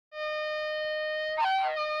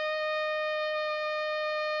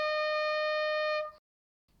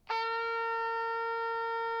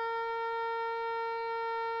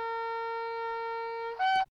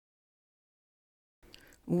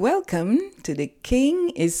Welcome to the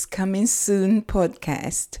King is Coming Soon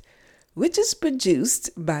podcast, which is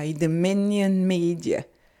produced by Dominion Media.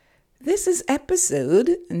 This is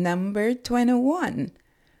episode number 21.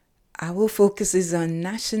 Our focus is on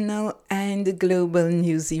national and global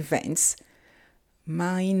news events.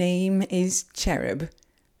 My name is Cherub.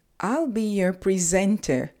 I'll be your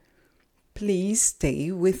presenter. Please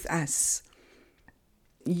stay with us.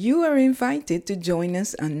 You are invited to join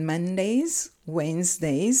us on Mondays,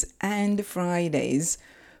 Wednesdays, and Fridays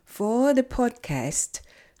for the podcast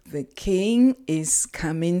The King is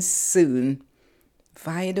Coming Soon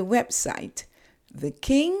via the website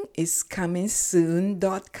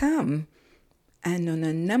thekingiscomingsoon.com and on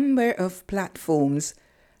a number of platforms.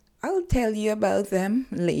 I'll tell you about them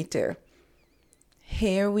later.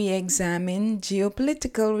 Here we examine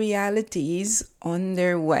geopolitical realities on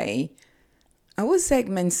their way. Our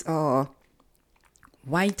segments are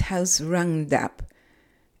White House Roundup,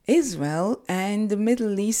 Israel and the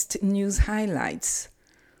Middle East news highlights.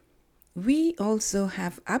 We also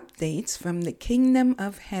have updates from the Kingdom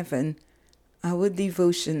of Heaven, our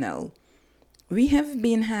devotional. We have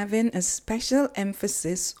been having a special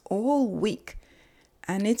emphasis all week,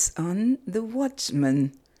 and it's on the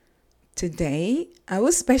Watchman. Today,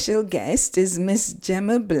 our special guest is Miss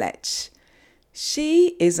Gemma Bletch.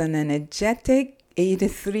 She is an energetic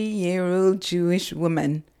 83-year-old Jewish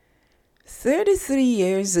woman. 33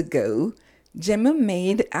 years ago, Gemma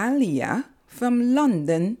made Aliyah from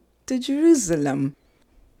London to Jerusalem.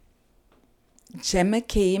 Gemma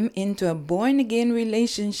came into a born-again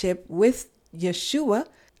relationship with Yeshua,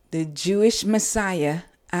 the Jewish Messiah,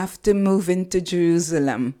 after moving to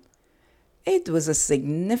Jerusalem. It was a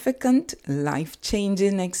significant,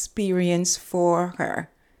 life-changing experience for her.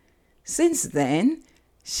 Since then,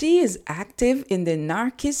 she is active in the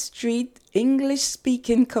Narkis Street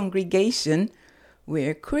English-speaking congregation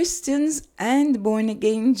where Christians and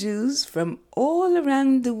born-again Jews from all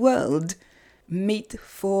around the world meet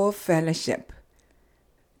for fellowship.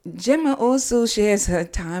 Gemma also shares her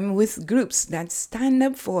time with groups that stand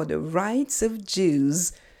up for the rights of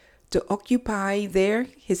Jews to occupy their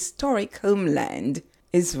historic homeland,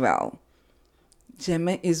 Israel.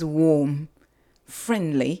 Gemma is warm,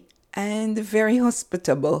 friendly, and very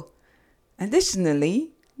hospitable.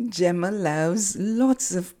 Additionally, Gemma loves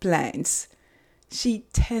lots of plants. She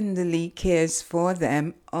tenderly cares for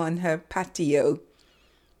them on her patio.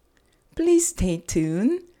 Please stay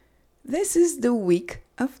tuned. This is the week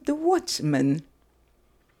of the Watchman.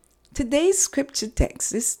 Today's scripture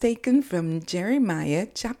text is taken from Jeremiah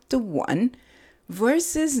chapter 1,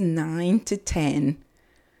 verses 9 to 10.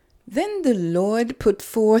 Then the Lord put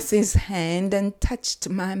forth his hand and touched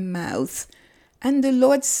my mouth, and the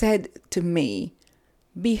Lord said to me,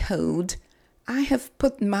 Behold, I have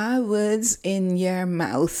put my words in your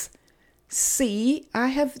mouth. See, I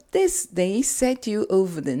have this day set you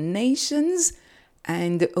over the nations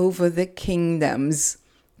and over the kingdoms,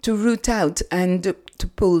 to root out and to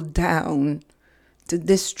pull down, to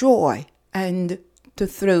destroy and to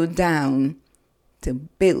throw down, to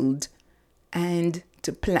build and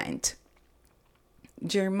to plant.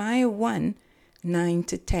 Jeremiah 1, 9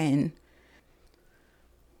 to 10.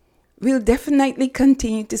 We'll definitely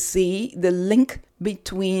continue to see the link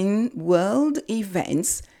between world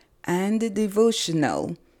events and the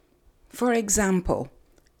devotional. For example,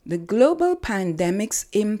 the global pandemic's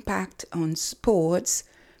impact on sports,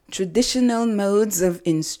 traditional modes of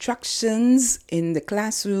instructions in the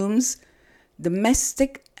classrooms,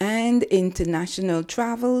 domestic and international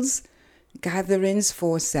travels, gatherings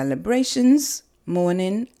for celebrations,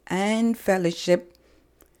 mourning, and fellowship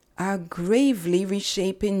are gravely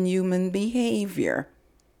reshaping human behavior.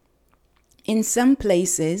 In some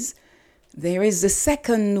places, there is a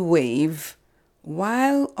second wave,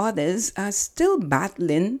 while others are still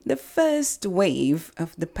battling the first wave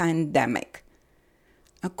of the pandemic.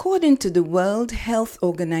 According to the World Health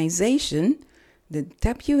Organization, the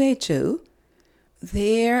WHO,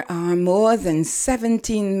 there are more than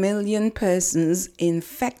 17 million persons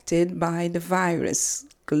infected by the virus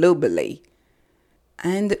globally,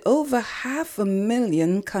 and over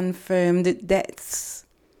 500,000 confirmed deaths.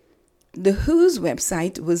 The WHO's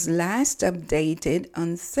website was last updated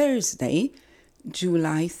on Thursday,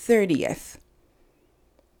 July 30th.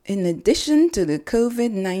 In addition to the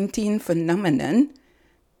COVID-19 phenomenon,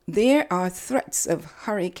 there are threats of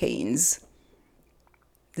hurricanes.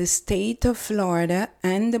 The state of Florida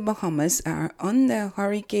and the Bahamas are under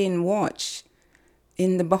hurricane watch.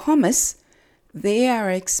 In the Bahamas, they are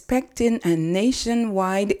expecting a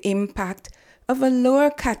nationwide impact of a lower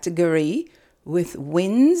category with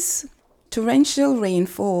winds, torrential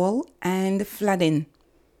rainfall, and flooding.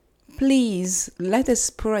 Please let us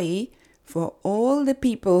pray for all the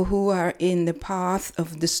people who are in the path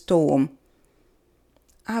of the storm.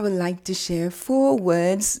 I would like to share 4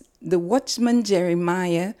 words the Watchman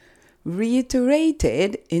Jeremiah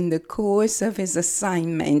reiterated in the course of his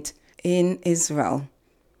assignment in Israel.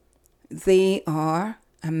 They are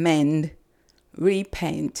amend,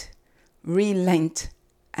 repent, relent,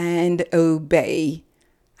 and obey.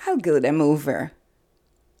 I'll go them over.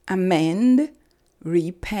 Amend,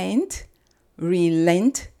 repent,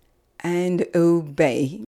 relent, and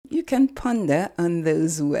obey. You can ponder on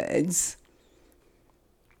those words.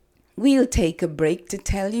 We'll take a break to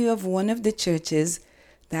tell you of one of the churches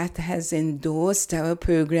that has endorsed our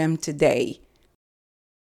program today.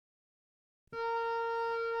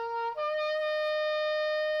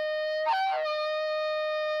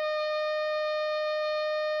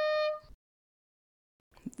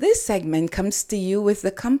 This segment comes to you with the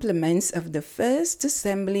compliments of the First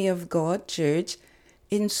Assembly of God Church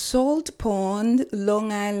in Salt Pond,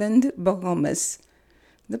 Long Island, Bahamas.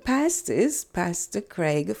 The pastor is Pastor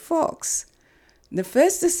Craig Fox. The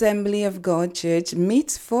First Assembly of God Church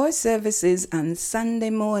meets for services on Sunday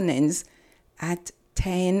mornings at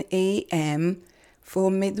 10 a.m. for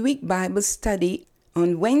midweek Bible study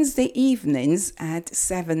on Wednesday evenings at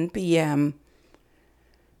 7 p.m.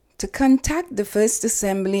 To contact the First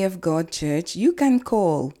Assembly of God Church, you can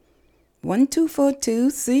call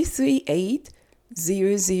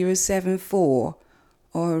 1242-338-0074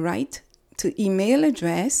 or write to email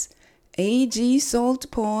address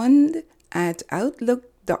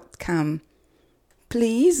agsaltpond@outlook.com.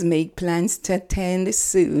 Please make plans to attend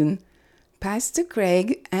soon. Pastor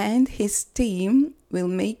Craig and his team will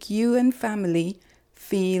make you and family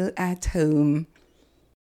feel at home.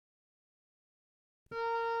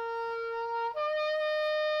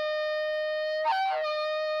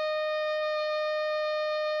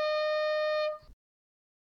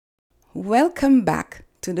 Welcome back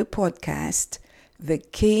to the podcast. The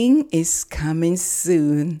King is coming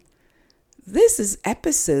soon. This is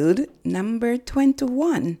episode number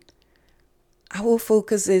 21. Our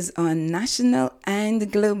focus is on national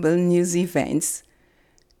and global news events.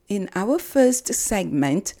 In our first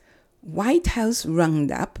segment, White House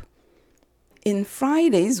Roundup, in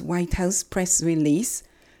Friday's White House press release,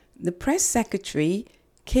 the press secretary,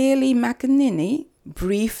 Kayleigh McEnany,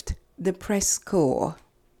 briefed the press corps.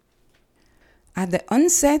 At the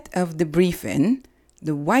onset of the briefing,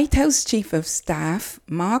 the White House Chief of Staff,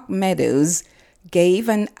 Mark Meadows, gave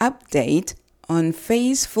an update on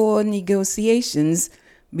Phase 4 negotiations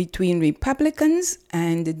between Republicans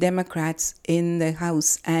and Democrats in the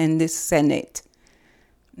House and the Senate.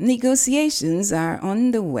 Negotiations are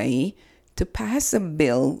underway to pass a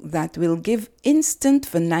bill that will give instant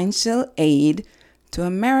financial aid to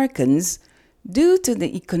Americans due to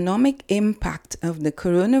the economic impact of the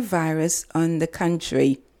coronavirus on the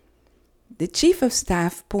country. The Chief of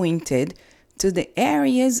Staff pointed to the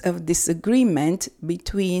areas of disagreement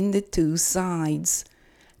between the two sides,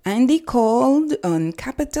 and he called on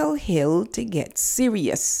Capitol Hill to get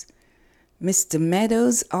serious. Mr.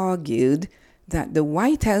 Meadows argued that the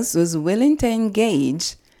White House was willing to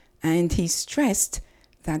engage, and he stressed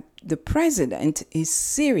that the president is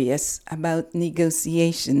serious about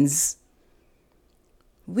negotiations.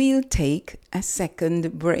 We'll take a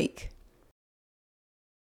second break.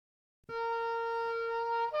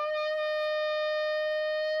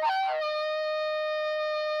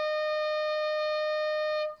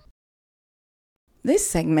 This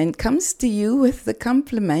segment comes to you with the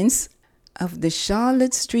compliments of the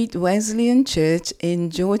Charlotte Street Wesleyan Church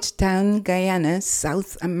in Georgetown, Guyana,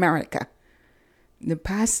 South America. The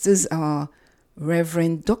pastors are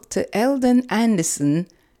Reverend Dr. Eldon Anderson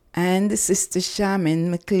and Sister Charmaine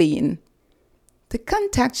McLean. To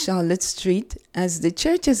contact Charlotte Street as the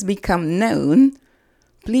church has become known,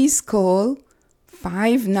 please call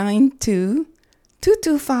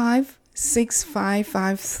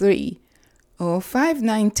 592-225-6553 or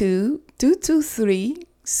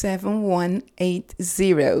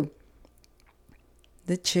 592-223-7180.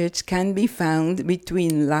 The church can be found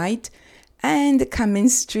between Light and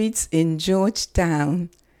Cummins Streets in Georgetown.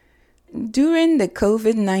 During the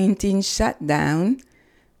COVID-19 shutdown,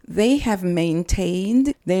 they have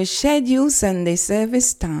maintained their scheduled Sunday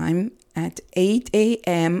service time at 8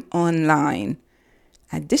 a.m. online.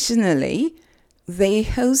 Additionally, they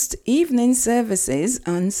host evening services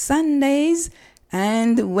on Sundays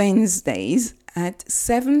and Wednesdays at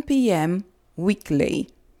 7 p.m. weekly.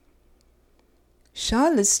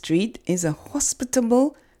 Charlotte Street is a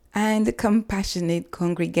hospitable and compassionate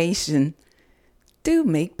congregation. Do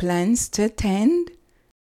make plans to attend.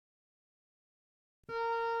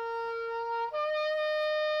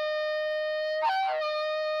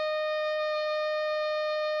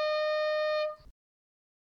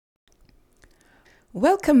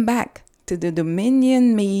 Welcome back to the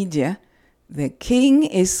Dominion Media, The King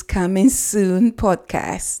is Coming Soon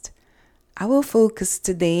podcast. Our focus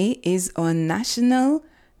today is on national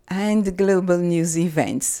and global news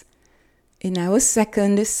events. In our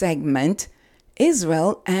second segment,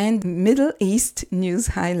 Israel and Middle East news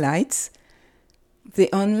highlights, the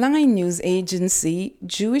online news agency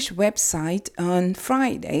Jewish website on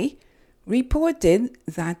Friday reported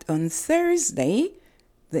that on Thursday,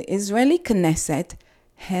 the Israeli Knesset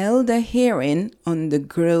held a hearing on the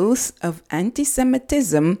growth of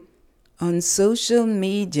anti-Semitism on social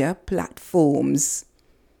media platforms.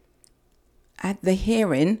 At the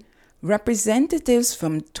hearing, representatives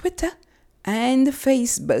from Twitter and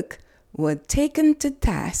Facebook were taken to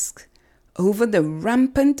task over the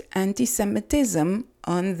rampant anti-Semitism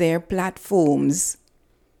on their platforms.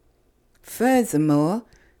 Furthermore,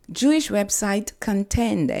 Jewish website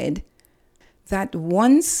contended that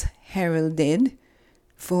once heralded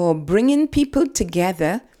for bringing people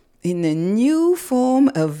together in a new form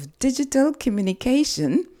of digital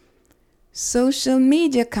communication, social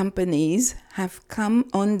media companies have come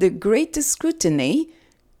under greater scrutiny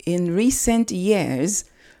in recent years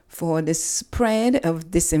for the spread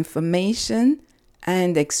of disinformation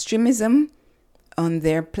and extremism on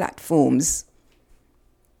their platforms.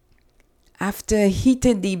 After a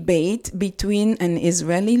heated debate between an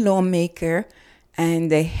Israeli lawmaker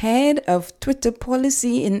and the head of Twitter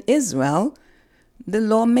policy in Israel, the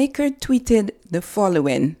lawmaker tweeted the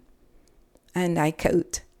following, and I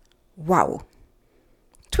quote, "Wow,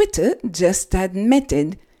 Twitter just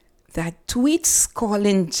admitted that tweets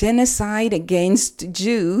calling genocide against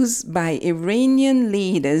Jews by Iranian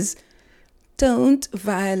leaders don't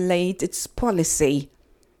violate its policy.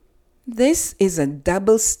 This is a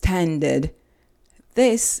double standard.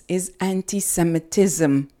 This is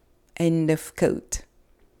anti-Semitism." End of quote.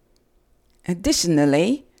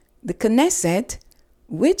 Additionally, the Knesset,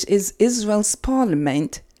 which is Israel's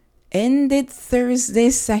parliament, ended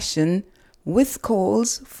Thursday's session with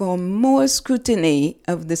calls for more scrutiny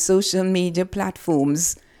of the social media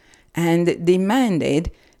platforms and demanded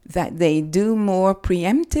that they do more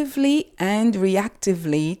preemptively and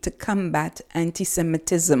reactively to combat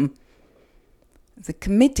anti-Semitism. The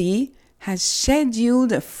committee has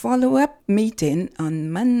scheduled a follow-up meeting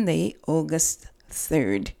on Monday, August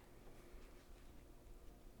 3rd.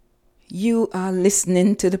 You are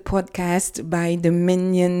listening to the podcast by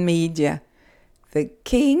Dominion Media. The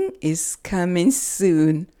King is coming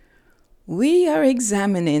soon. We are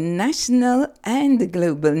examining national and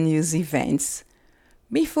global news events.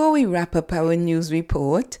 Before we wrap up our news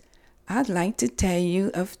report, I'd like to tell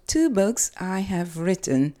you of two books I have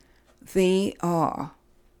written. They are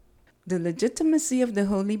The Legitimacy of the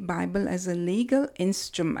Holy Bible as a Legal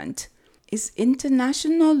Instrument. Is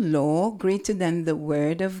international law greater than the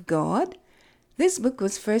Word of God? This book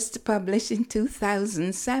was first published in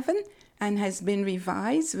 2007 and has been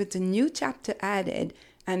revised with a new chapter added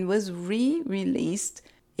and was re-released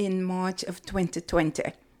in March of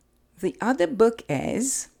 2020. The other book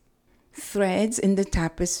is Threads in the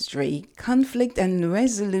Tapestry, Conflict and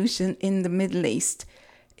Resolution in the Middle East.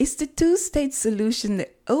 Is the two-state solution the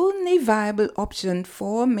only viable option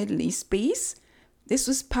for Middle East peace? This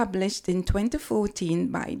was published in 2014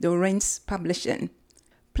 by Dorrance Publishing.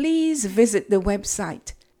 Please visit the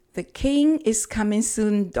website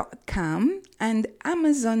thekingiscomingsoon.com and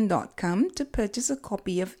amazon.com to purchase a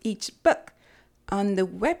copy of each book. On the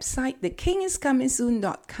website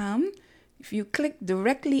thekingiscomingsoon.com, if you click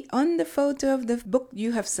directly on the photo of the book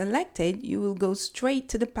you have selected, you will go straight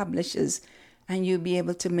to the publishers and you'll be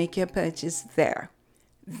able to make your purchase there.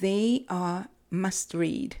 They are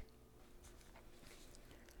must-read.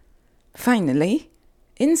 Finally,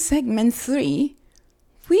 in segment 3,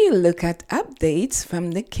 we'll look at updates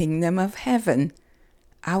from the Kingdom of Heaven,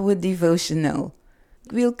 our devotional.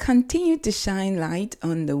 We'll continue to shine light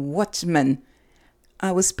on the Watchman.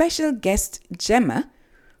 Our special guest, Gemma,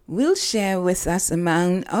 will share with us,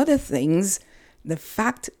 among other things, the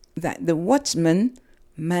fact that the Watchman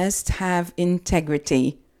must have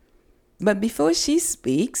integrity. But before she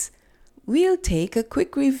speaks, we'll take a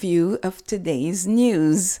quick review of today's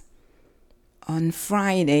news. On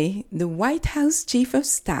Friday, the White House Chief of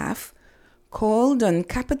Staff called on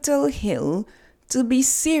Capitol Hill to be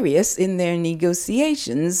serious in their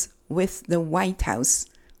negotiations with the White House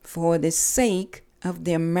for the sake of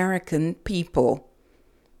the American people.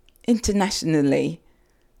 Internationally,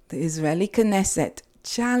 the Israeli Knesset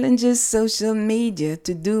challenges social media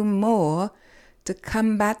to do more to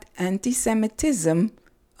combat anti-Semitism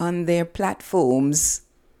on their platforms.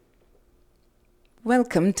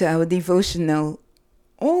 Welcome to our devotional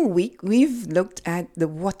All week we've looked at the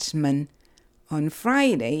Watchman. On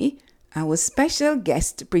Friday, our special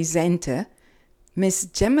guest presenter, Miss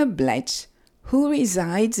Gemma Bletch, who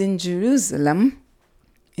resides in Jerusalem,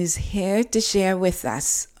 is here to share with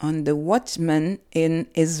us on the Watchman in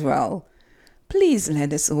Israel. Please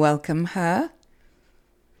let us welcome her.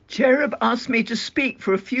 Cherub asked me to speak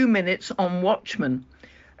for a few minutes on Watchman,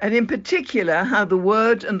 and in particular how the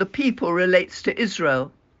word and the people relates to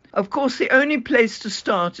Israel. Of course, the only place to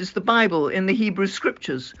start is the Bible in the Hebrew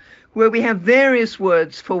Scriptures, where we have various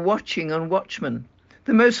words for watching and watchman.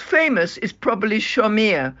 The most famous is probably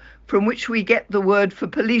shomer, from which we get the word for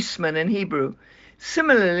policeman in Hebrew.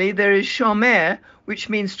 Similarly, there is shomer, which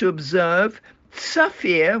means to observe,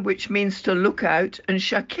 tsafir, which means to look out, and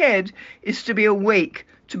shaked is to be awake,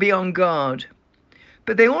 to be on guard.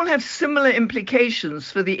 But they all have similar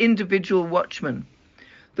implications for the individual watchman.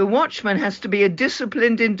 The watchman has to be a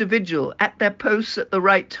disciplined individual at their posts at the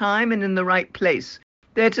right time and in the right place.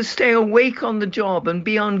 They're to stay awake on the job and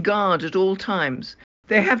be on guard at all times.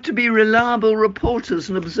 They have to be reliable reporters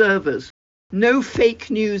and observers. No fake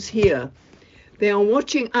news here. They are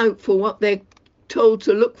watching out for what they're told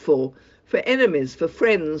to look for enemies, for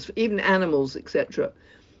friends, even animals, etc.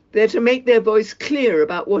 They're to make their voice clear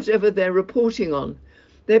about whatever they're reporting on.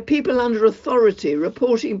 They're people under authority,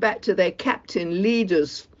 reporting back to their captain,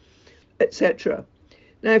 leaders, etc.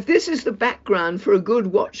 Now, if this is the background for a good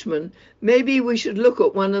watchman, maybe we should look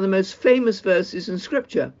at one of the most famous verses in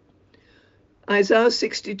Scripture. Isaiah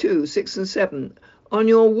 62, 6 and 7. On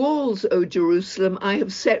your walls, O Jerusalem, I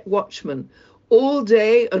have set watchmen. All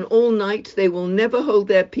day and all night they will never hold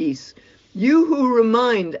their peace. You who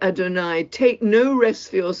remind Adonai, take no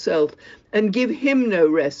rest for yourself, and give him no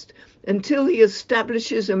rest, until he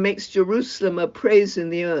establishes and makes Jerusalem a praise in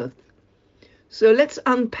the earth. So let's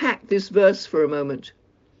unpack this verse for a moment.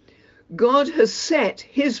 God has set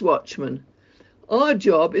his watchmen. Our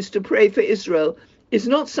job is to pray for Israel. It's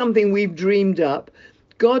not something we've dreamed up.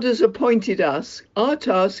 God has appointed us. Our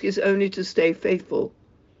task is only to stay faithful.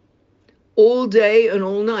 All day and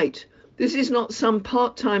all night. This is not some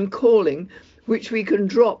part-time calling which we can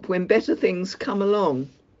drop when better things come along.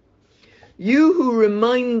 You who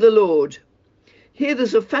remind the Lord. Here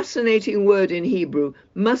there's a fascinating word in Hebrew,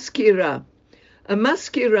 maskira. A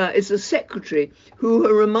maskira is a secretary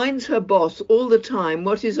who reminds her boss all the time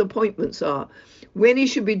what his appointments are, when he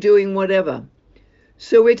should be doing whatever.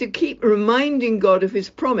 So we're to keep reminding God of his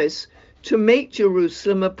promise to make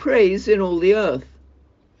Jerusalem a praise in all the earth.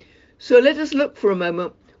 So let us look for a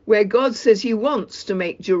moment where God says he wants to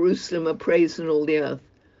make Jerusalem a praise in all the earth.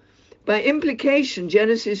 By implication,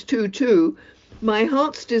 Genesis 2:2, my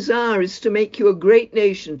heart's desire is to make you a great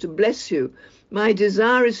nation, to bless you. My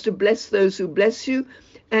desire is to bless those who bless you,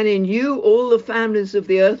 and in you all the families of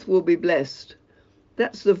the earth will be blessed.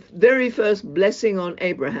 That's the very first blessing on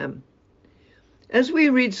Abraham. As we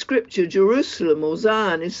read Scripture, Jerusalem or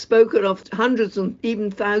Zion is spoken of hundreds and even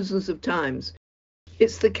thousands of times.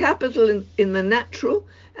 It's the capital in the natural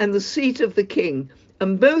and the seat of the king,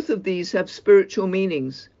 and both of these have spiritual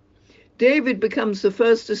meanings. David becomes the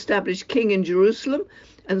first established king in Jerusalem,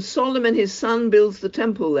 and Solomon, his son, builds the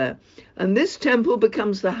temple there. And this temple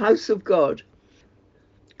becomes the house of God.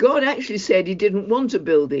 God actually said he didn't want a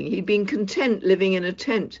building. He'd been content living in a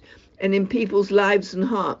tent and in people's lives and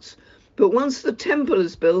hearts. But once the temple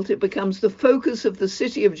is built, it becomes the focus of the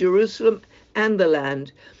city of Jerusalem and the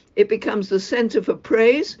land. It becomes the center for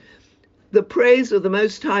praise, the praise of the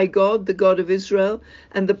Most High God, the God of Israel,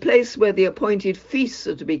 and the place where the appointed feasts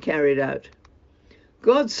are to be carried out.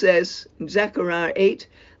 God says in Zechariah 8,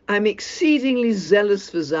 I'm exceedingly zealous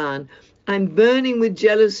for Zion. I'm burning with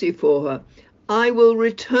jealousy for her. I will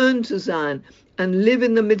return to Zion and live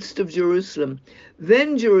in the midst of Jerusalem.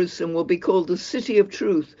 Then Jerusalem will be called the city of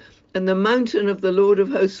truth, and the mountain of the Lord of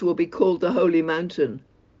hosts will be called the holy mountain.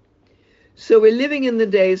 So we're living in the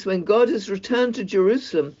days when God has returned to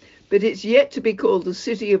Jerusalem, but it's yet to be called the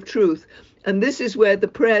city of truth, and this is where the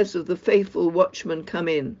prayers of the faithful watchmen come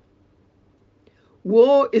in.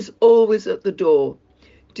 War is always at the door.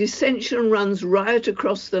 Dissension runs riot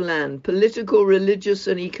across the land, political, religious,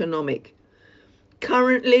 and economic.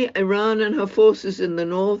 Currently, Iran and her forces in the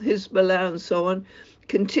north, Hezbollah and so on,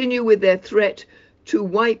 continue with their threat to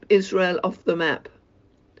wipe Israel off the map.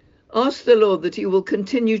 Ask the Lord that he will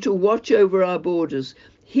continue to watch over our borders.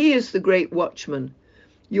 He is the great watchman.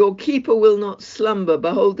 Your keeper will not slumber.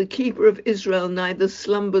 Behold, the keeper of Israel neither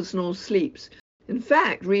slumbers nor sleeps. In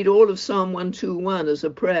fact, read all of Psalm 121 as a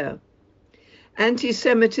prayer.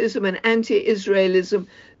 Anti-Semitism and anti-Israelism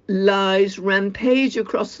lies rampage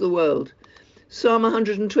across the world. Psalm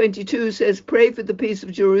 122 says, "Pray for the peace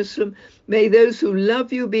of Jerusalem. May those who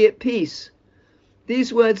love you be at peace."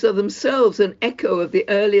 These words are themselves an echo of the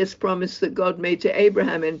earliest promise that God made to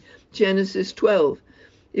Abraham in Genesis 12.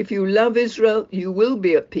 If you love Israel, you will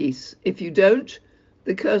be at peace. If you don't,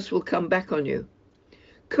 the curse will come back on you.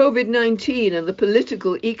 COVID-19 and the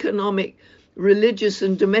political, economic, religious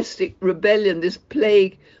and domestic rebellion this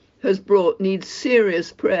plague has brought needs serious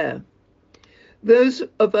prayer. Those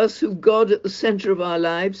of us who've God at the center of our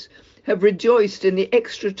lives have rejoiced in the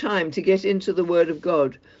extra time to get into the Word of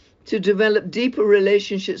God, to develop deeper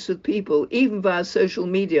relationships with people, even via social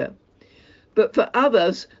media. But for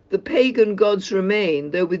others, the pagan gods remain,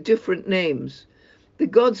 though with different names. The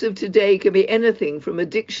gods of today can be anything from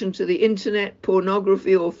addiction to the internet,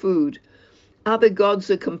 pornography, or food. Other gods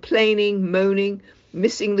are complaining, moaning,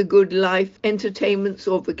 missing the good life, entertainments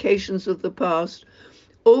or vacations of the past,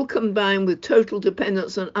 all combined with total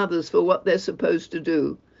dependence on others for what they're supposed to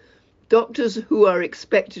do. Doctors who are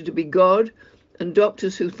expected to be God, and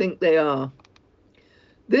doctors who think they are.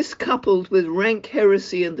 This coupled with rank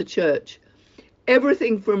heresy in the church,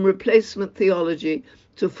 everything from replacement theology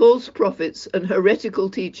to false prophets and heretical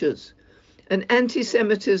teachers, and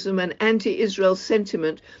anti-Semitism and anti-Israel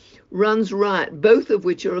sentiment runs riot, both of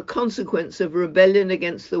which are a consequence of rebellion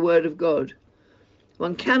against the Word of God.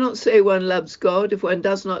 One cannot say one loves God if one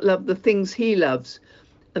does not love the things he loves,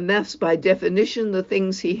 and that's by definition the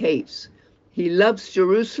things he hates. He loves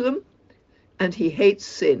Jerusalem, and he hates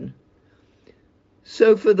sin.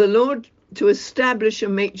 So for the Lord to establish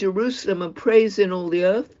and make Jerusalem a praise in all the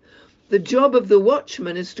earth, the job of the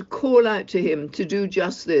watchman is to call out to him to do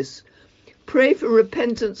just this. Pray for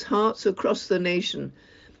repentance hearts across the nation,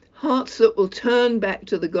 hearts that will turn back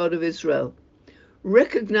to the God of Israel.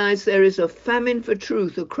 Recognize there is a famine for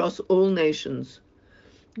truth across all nations.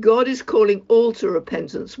 God is calling all to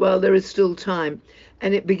repentance while there is still time,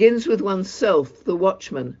 and it begins with oneself, the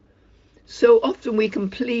watchman. So often we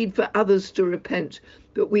can plead for others to repent,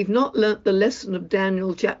 but we've not learnt the lesson of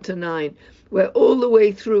Daniel chapter 9, where all the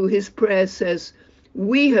way through his prayer says,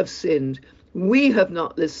 "We have sinned, we have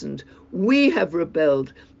not listened, we have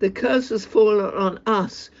rebelled, the curse has fallen on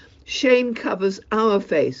us, shame covers our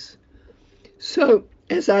face." So,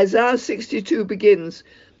 as Isaiah 62 begins,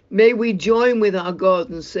 may we join with our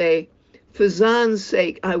God and say, "For Zion's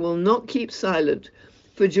sake I will not keep silent,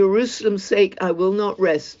 for Jerusalem's sake I will not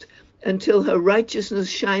rest, until her righteousness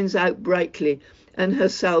shines out brightly and her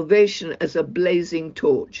salvation as a blazing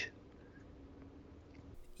torch."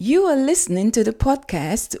 You are listening to the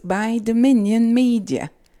podcast by Dominion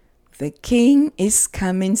Media. The King is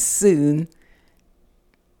coming soon.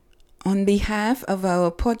 On behalf of our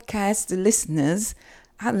podcast listeners,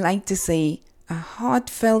 I'd like to say a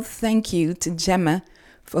heartfelt thank you to Gemma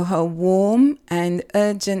for her warm and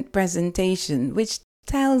urgent presentation, which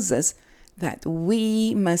tells us that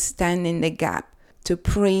we must stand in the gap to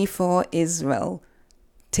pray for Israel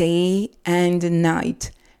day and night,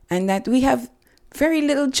 and that we have very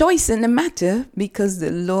little choice in the matter because the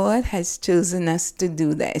Lord has chosen us to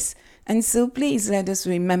do this. And so please let us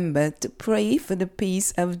remember to pray for the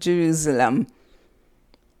peace of Jerusalem.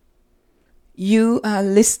 You are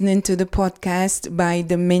listening to the podcast by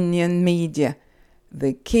Dominion Media.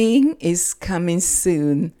 The King is coming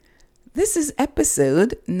soon. This is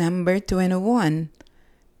episode number 21.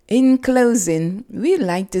 In closing, we'd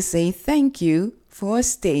like to say thank you for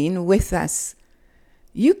staying with us.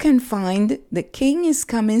 You can find the King is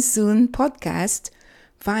Coming Soon podcast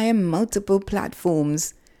via multiple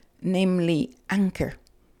platforms, namely Anchor,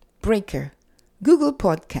 Breaker, Google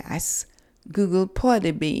Podcasts, Google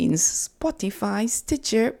Podbeans, Spotify,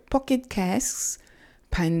 Stitcher, Pocket Casts,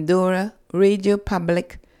 Pandora, Radio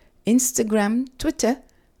Public, Instagram, Twitter,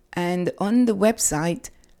 and on the website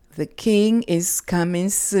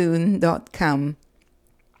thekingiscomingsoon.com.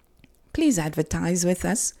 Please advertise with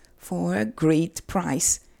us for a great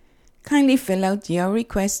price. Kindly fill out your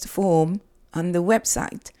request form on the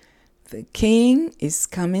website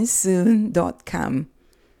thekingiscomingsoon.com.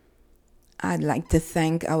 I'd like to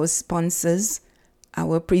thank our sponsors,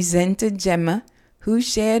 our presenter Gemma, who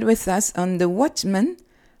shared with us on the Watchman.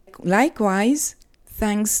 Likewise,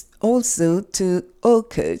 thanks also to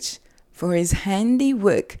Olkirch for his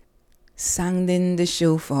handiwork sounding the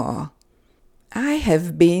shofar. I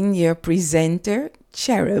have been your presenter,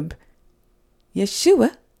 Cherub.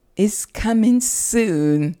 Yeshua is coming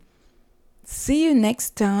soon. See you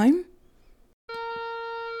next time.